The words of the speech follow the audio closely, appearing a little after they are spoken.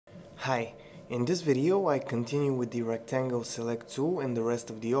Hi, in this video I continue with the rectangle select tool and the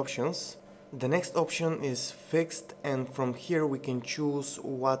rest of the options. The next option is fixed, and from here we can choose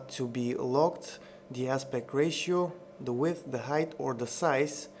what to be locked, the aspect ratio, the width, the height or the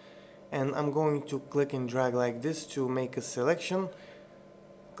size, and I'm going to click and drag like this to make a selection.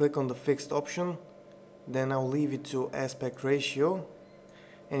 Click on the fixed option, then I'll leave it to aspect ratio,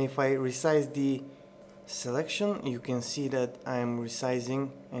 and if I resize the selection, you can see that I'm resizing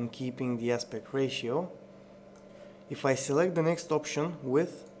and keeping the aspect ratio. If I select the next option,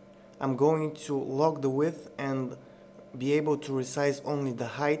 width, I'm going to lock the width and be able to resize only the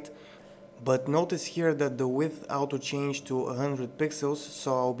height, but notice here that the width auto change to 100 pixels,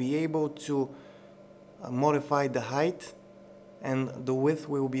 so I'll be able to modify the height and the width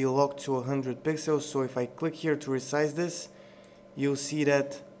will be locked to 100 pixels. So if I click here to resize this, you'll see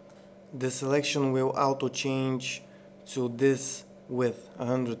that the selection will auto change to this width,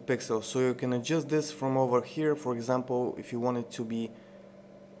 100 pixels. So you can adjust this from over here. For example, if you want it to be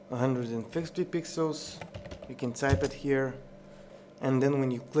 150 pixels, you can type it here, and then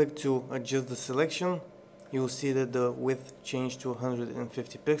when you click to adjust the selection, you'll see that the width changed to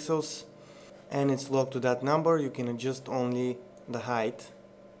 150 pixels and it's locked to that number. You can adjust only the height,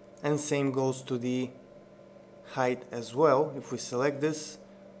 and same goes to the height as well. If we select this,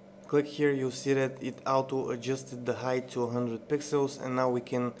 click here, you'll see that it auto adjusted the height to 100 pixels, and now we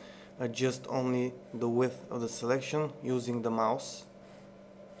can adjust only the width of the selection using the mouse.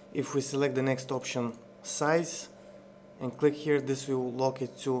 If we select the next option, size, and click here, this will lock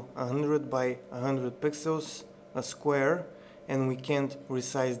it to 100 by 100 pixels, a square, and we can't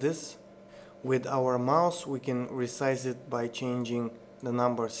resize this. With our mouse we can resize it by changing the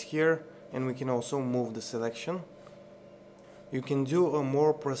numbers here, and we can also move the selection. You can do a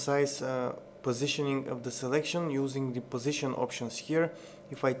more precise positioning of the selection using the position options here.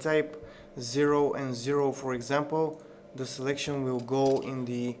 If I type 0 and 0, for example, the selection will go in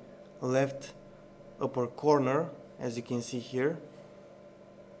the left upper corner, as you can see here.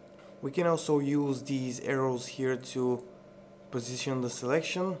 We can also use these arrows here to position the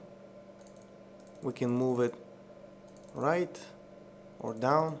selection. We can move it right or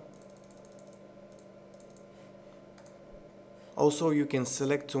down. Also, you can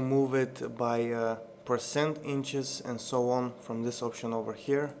select to move it by percent, inches, and so on from this option over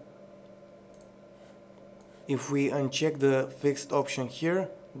here. If we uncheck the fixed option here,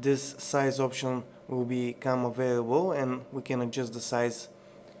 this size option will become available, and we can adjust the size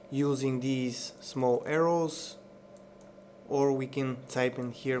using these small arrows, or we can type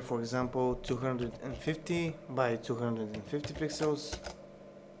in here, for example, 250 by 250 pixels.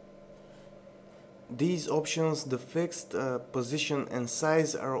 These options, the fixed, position and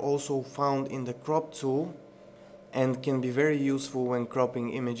size, are also found in the crop tool and can be very useful when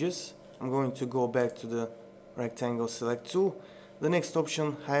cropping images. I'm going to go back to the rectangle select tool. The next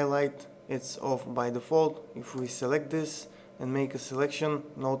option, highlight, it's off by default. If we select this and make a selection,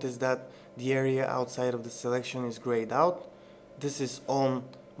 notice that the area outside of the selection is grayed out. This is on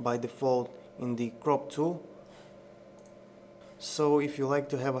by default in the crop tool. So if you like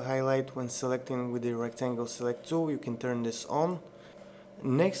to have a highlight when selecting with the rectangle select tool, you can turn this on.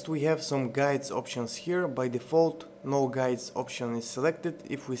 Next we have some guides options here. By default, no guides option is selected.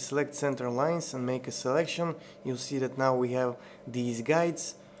 If we select center lines and make a selection, you'll see that now we have these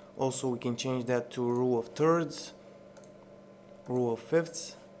guides. Also we can change that to rule of thirds, rule of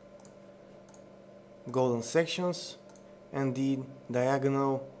fifths, golden sections, and the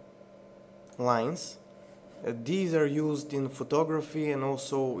diagonal lines. These are used in photography, and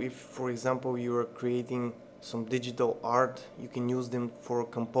also if, for example, you are creating some digital art, you can use them for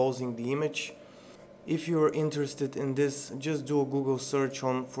composing the image. If you are interested in this, just do a Google search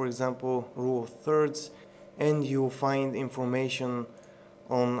on, for example, rule of thirds, and you'll find information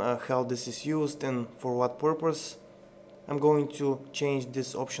on how this is used and for what purpose. I'm going to change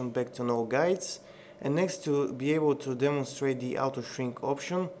this option back to no guides, and next, to be able to demonstrate the auto shrink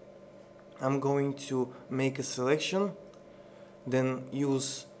option, I'm going to make a selection, then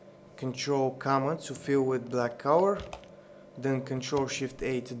use Control comma to fill with black color, then Control Shift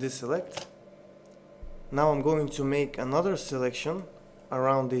A to deselect. Now I'm going to make another selection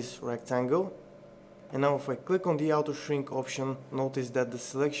around this rectangle, and now if I click on the auto shrink option, notice that the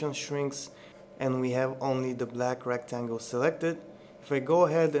selection shrinks and we have only the black rectangle selected. If I go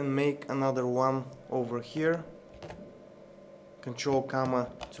ahead and make another one over here, Control comma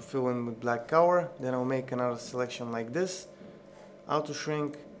to fill in with black color, then I'll make another selection like this, auto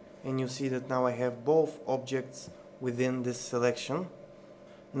shrink, and you see that now I have both objects within this selection.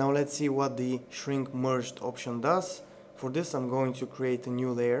 Now let's see what the shrink merged option does. For this I'm going to create a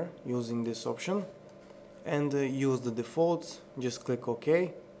new layer using this option and use the defaults. Just click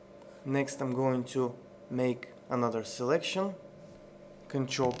OK. Next I'm going to make another selection.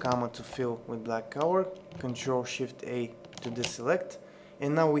 Control comma to fill with black color, Control Shift A to deselect,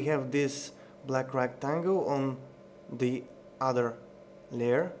 and now we have this black rectangle on the other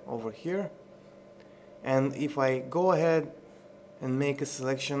layer over here. And if I go ahead and make a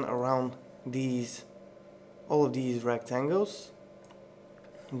selection around all of these rectangles,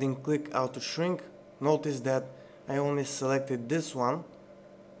 then click Auto Shrink, notice that I only selected this one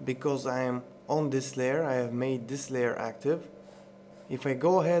because I am on this layer. I have made this layer active. If I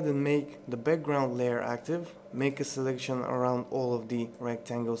go ahead and make the background layer active, make a selection around all of the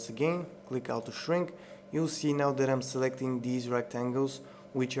rectangles again, click Auto Shrink, you'll see now that I'm selecting these rectangles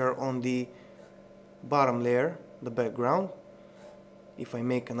which are on the bottom layer, the background. If I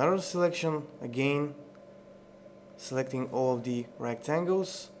make another selection, again selecting all of the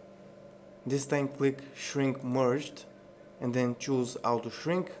rectangles, this time click Shrink Merged and then choose Auto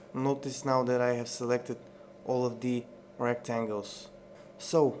Shrink. Notice now that I have selected all of the rectangles.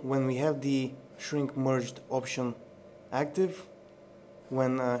 So when we have the Shrink Merged option active,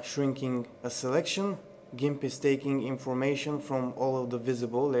 when shrinking a selection, GIMP is taking information from all of the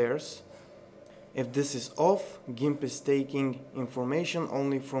visible layers. If this is off, GIMP is taking information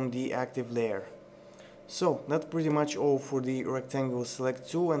only from the active layer. So that's pretty much all for the rectangle select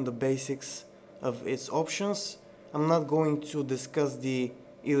tool and the basics of its options. I'm not going to discuss the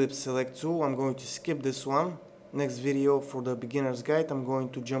ellipse select tool, I'm going to skip this one. Next video for the beginner's guide I'm going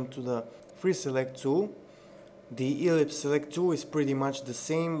to jump to the free select tool. The ellipse select tool is pretty much the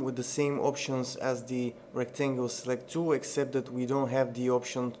same with the same options as the rectangle select tool, except that we don't have the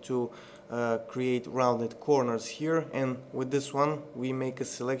option to create rounded corners here, and with this one we make a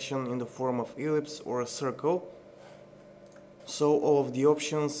selection in the form of ellipse or a circle. So all of the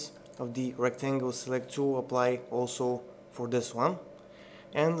options of the rectangle select tool apply also for this one.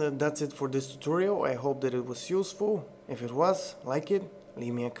 And that's it for this tutorial. I hope that it was useful. If it was, like it,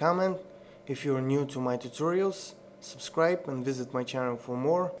 leave me a comment. If you're new to my tutorials, subscribe and visit my channel for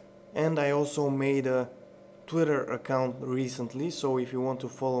more. And I also made a Twitter account recently, so if you want to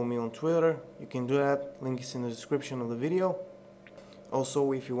follow me on Twitter, you can do that. Link is in the description of the video.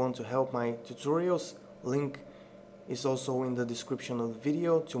 Also, if you want to help my tutorials, link is also in the description of the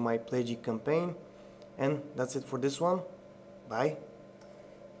video to my Pledgy campaign. And that's it for this one. Bye.